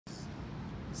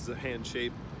This is a hand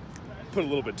shape. Put a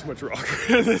little bit too much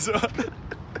rocker in this one.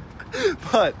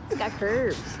 But it's got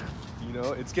curves. You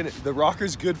know, the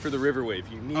rocker's good for the river wave.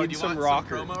 You need some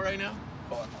rocker. Some promo right now?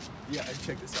 Oh, yeah,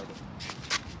 check this out.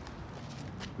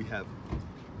 We have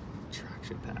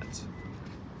traction pads.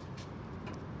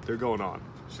 They're going on.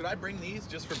 Should I bring these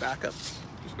just for backups?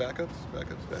 Just backups?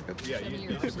 Yeah,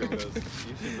 you should bring those.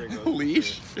 You should bring those.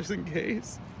 Leash, just in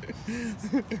case.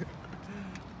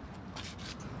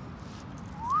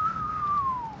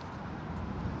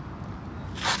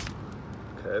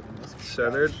 Okay,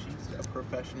 centered. She's a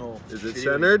professional. Is it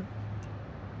centered?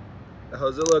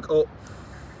 How's it look?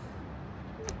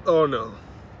 Oh no.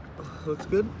 Looks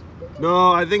good?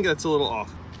 No, I think that's a little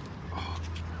off. Oh.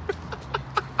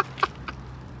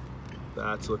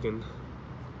 That's looking.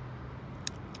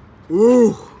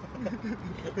 Ooh!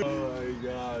 Oh my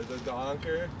god, the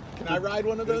donker. Can I ride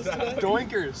one of those today?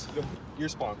 Doinkers. You're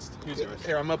sponsored. Here's yours.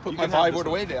 Here, I'm gonna put my bodyboard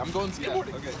away today. I'm going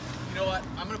skimboarding. Yeah, okay. You know what?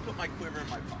 I'm gonna put my quiver in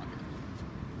my pocket.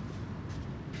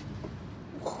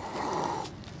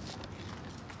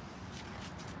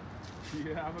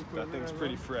 That thing's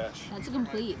pretty fresh. That's a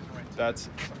complete. That's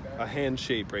a hand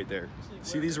shape right there.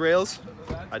 See these rails?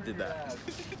 I did that.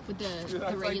 With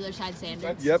the regular side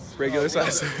sander? Yep, regular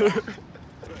size.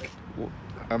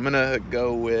 I'm gonna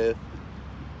go with.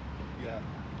 Yeah.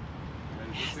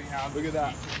 Look at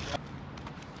that.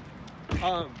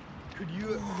 Could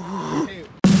you? Hey.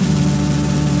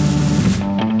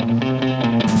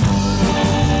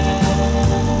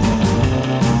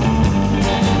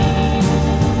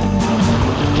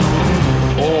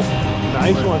 Oh,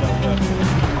 nice one.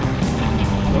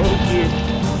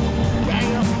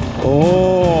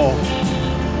 Oh,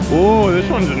 oh, this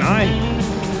one's nice.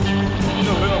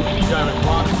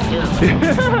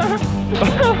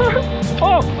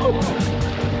 Oh!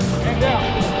 Hand down.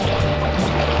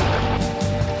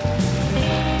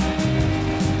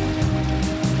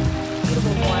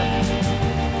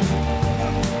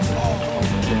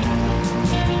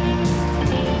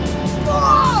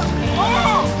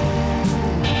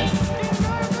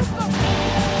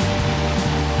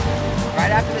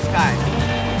 Right after this guy.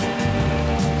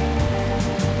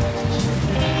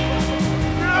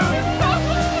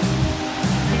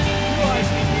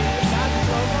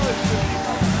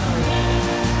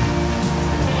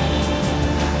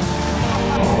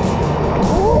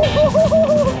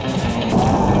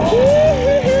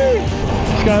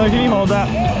 Skylar, can you hold that?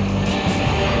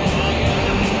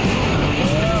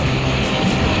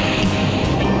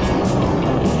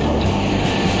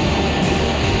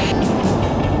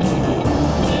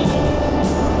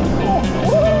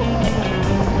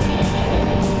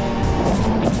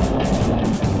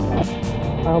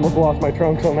 I almost lost my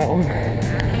trunks on that one.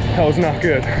 That was not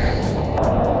good.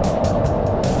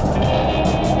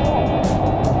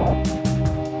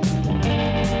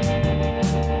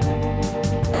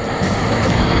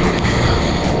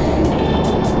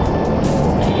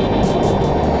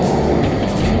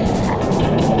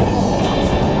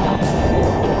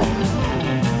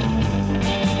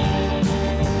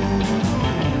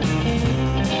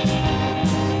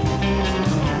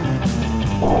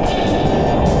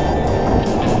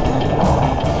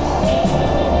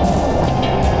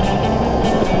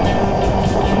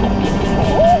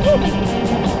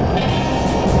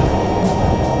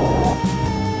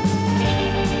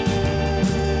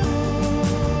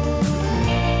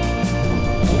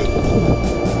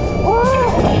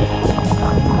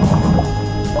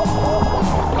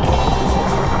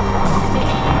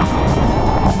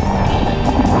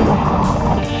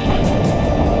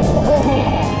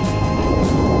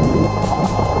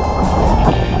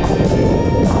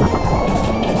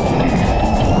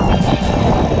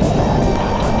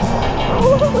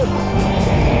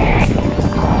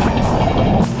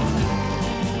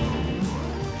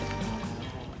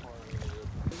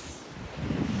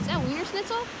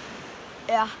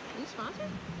 Yeah. Are you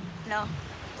sponsored? No.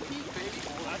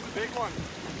 That's a big one.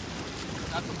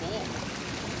 That's a bull.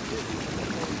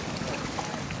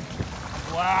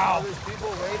 Wow. There's people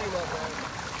waiting up there.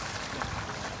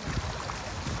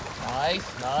 Nice,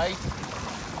 nice.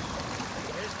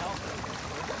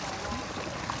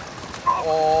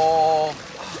 Oh.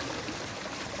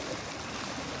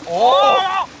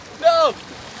 Oh. No.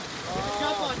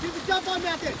 Jump on. Do the jump on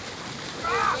method.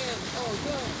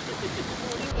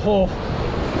 Oh.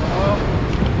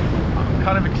 I'm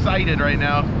kind of excited right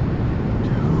now.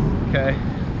 Okay.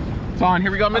 It's on.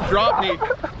 Here we go. I'm gonna drop knee.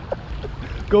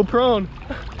 Go prone.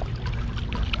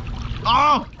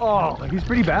 Oh. Oh, he's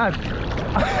pretty bad.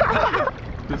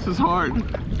 This is hard.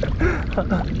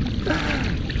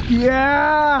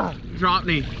 Yeah. Drop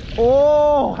knee.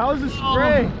 Oh, how's the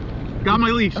spray? Got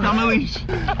my leash, got my leash.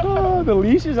 Oh, the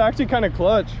leash is actually kind of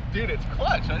clutch. Dude, it's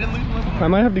clutch. I didn't lose my leash. I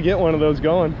might have to get one of those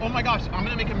going. Oh my gosh, I'm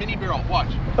gonna make a mini barrel.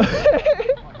 Watch.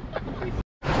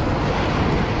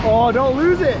 Oh, don't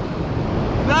lose it.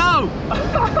 No!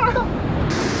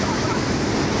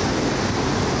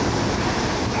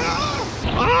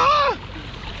 Ah!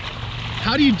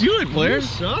 How do you do it, Blair? You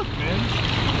suck, man.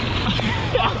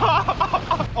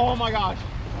 Oh my gosh.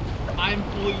 I'm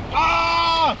fully.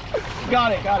 Ah!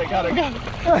 Got it. Get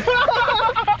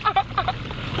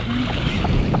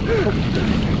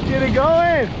it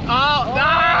going. Oh,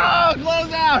 no!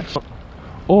 Close out!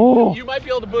 Oh. You might be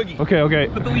able to boogie. Okay.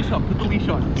 Put the leash on,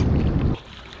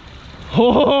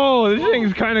 Oh, this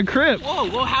thing's kind of crip. Whoa,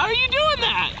 well, how are you doing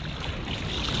that?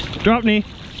 Drop knee.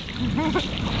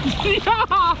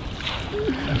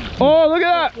 Oh, look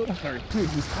at that. Dude,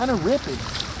 he's kind of ripping.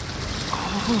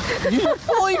 Oh, you're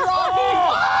fully rocking.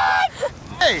 What?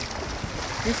 Hey,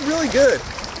 he's really good.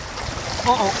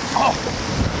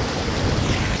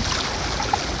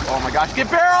 Oh my gosh, get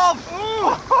barreled!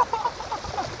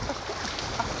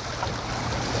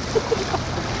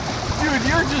 Dude,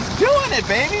 you're just doing it,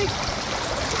 baby.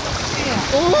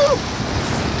 Yeah.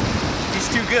 He's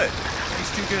too good.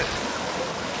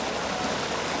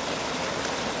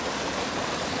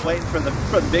 Waiting for the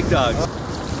big dogs.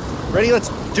 Ready? Let's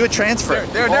do a transfer.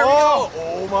 There we go.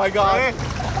 Oh my god.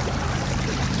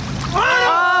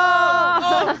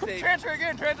 Oh! Transfer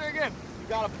again. You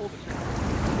gotta pull the trigger.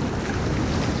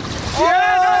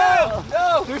 Yeah,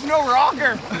 no! There's no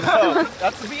rocker. No,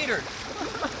 that's the beater.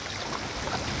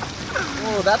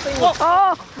 Oh, that thing was...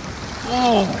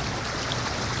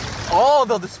 Oh,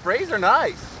 though the sprays are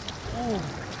nice.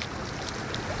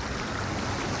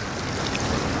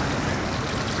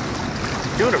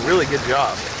 Doing a really good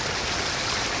job.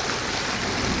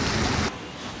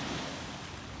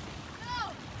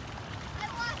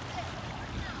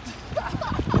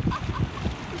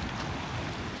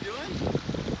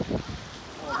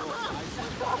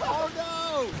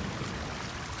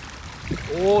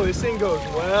 Oh, this thing goes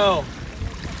well.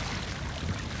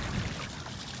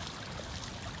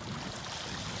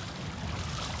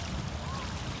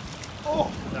 Oh,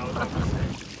 that was a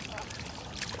mistake.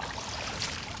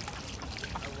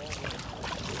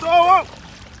 Throw up!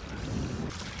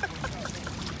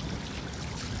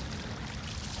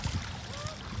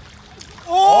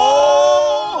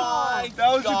 Oh! That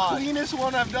was God. the cleanest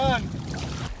one I've done.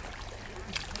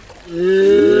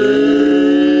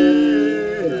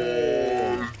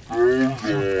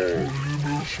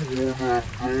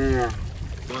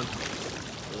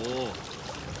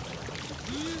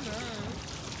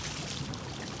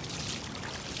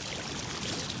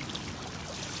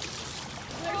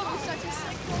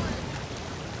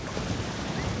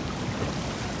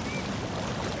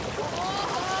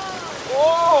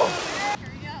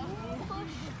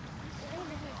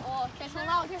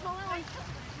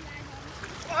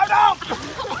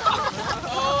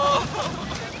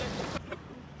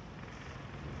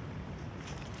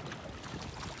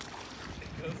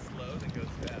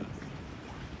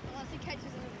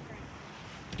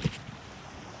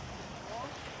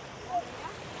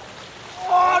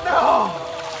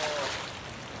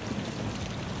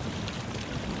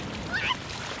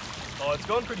 Oh, it's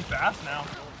going pretty fast now.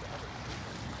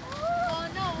 Oh,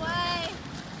 no way.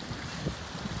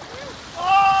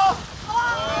 Oh!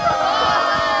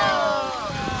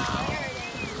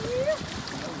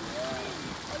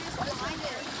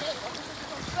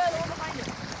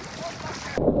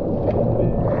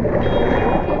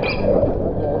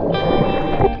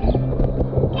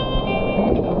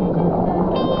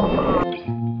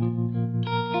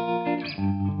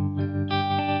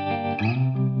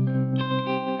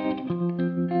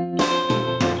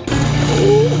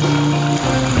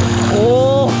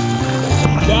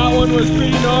 That one was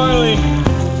pretty gnarly.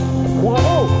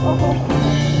 Whoa!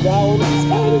 That one was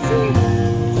spicy.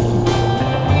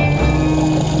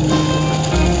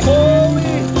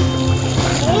 Holy!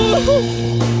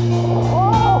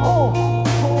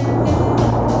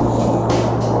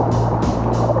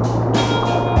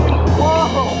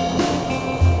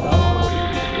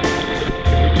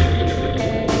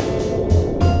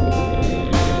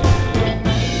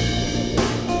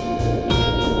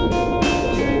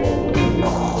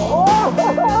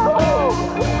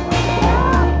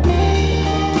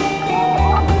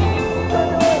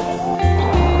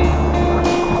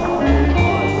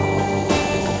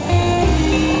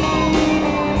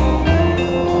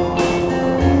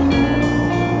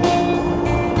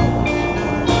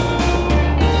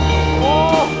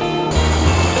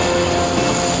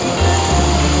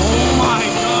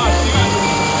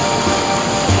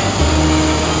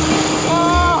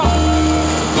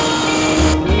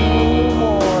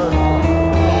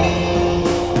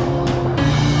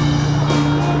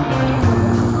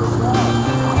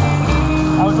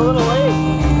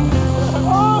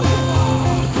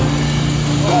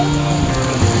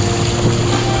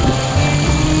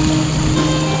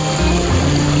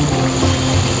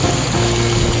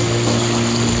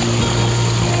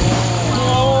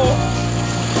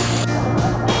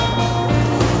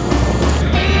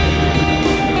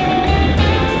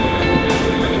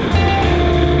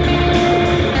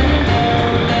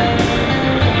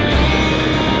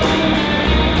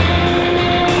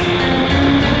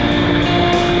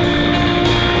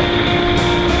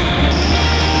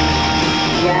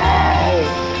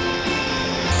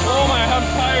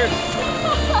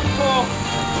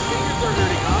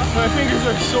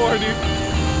 very sore,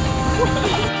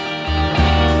 dude.